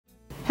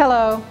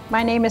Hello,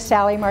 my name is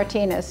Sally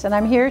Martinez, and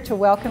I'm here to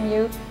welcome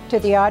you to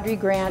the Audrey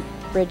Grant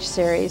Bridge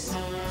Series.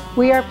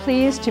 We are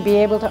pleased to be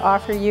able to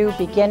offer you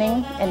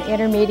beginning and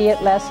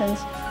intermediate lessons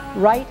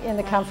right in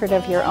the comfort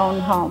of your own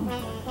home.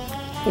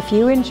 If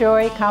you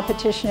enjoy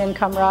competition and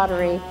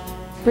camaraderie,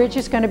 bridge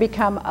is going to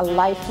become a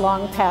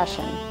lifelong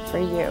passion for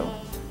you.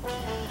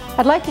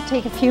 I'd like to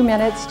take a few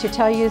minutes to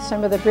tell you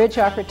some of the bridge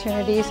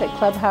opportunities at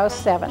Clubhouse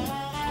 7.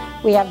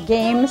 We have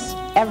games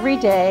every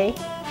day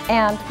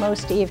and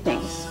most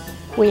evenings.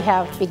 We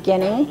have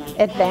beginning,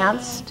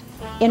 advanced,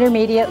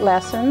 intermediate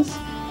lessons,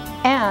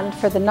 and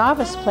for the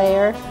novice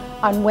player,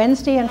 on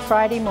Wednesday and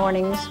Friday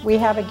mornings, we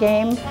have a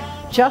game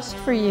just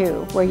for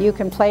you where you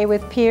can play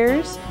with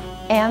peers,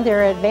 and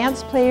there are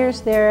advanced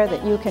players there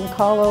that you can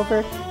call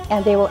over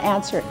and they will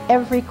answer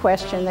every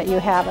question that you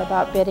have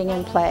about bidding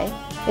and play.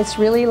 It's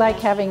really like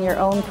having your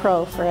own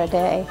pro for a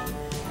day.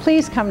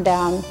 Please come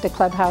down to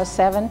Clubhouse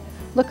 7,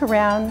 look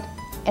around,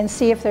 and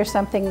see if there's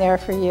something there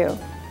for you.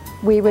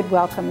 We would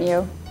welcome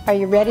you. Are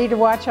you ready to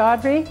watch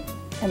Audrey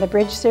and the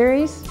Bridge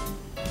Series?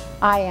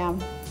 I am.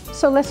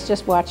 So let's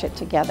just watch it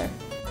together.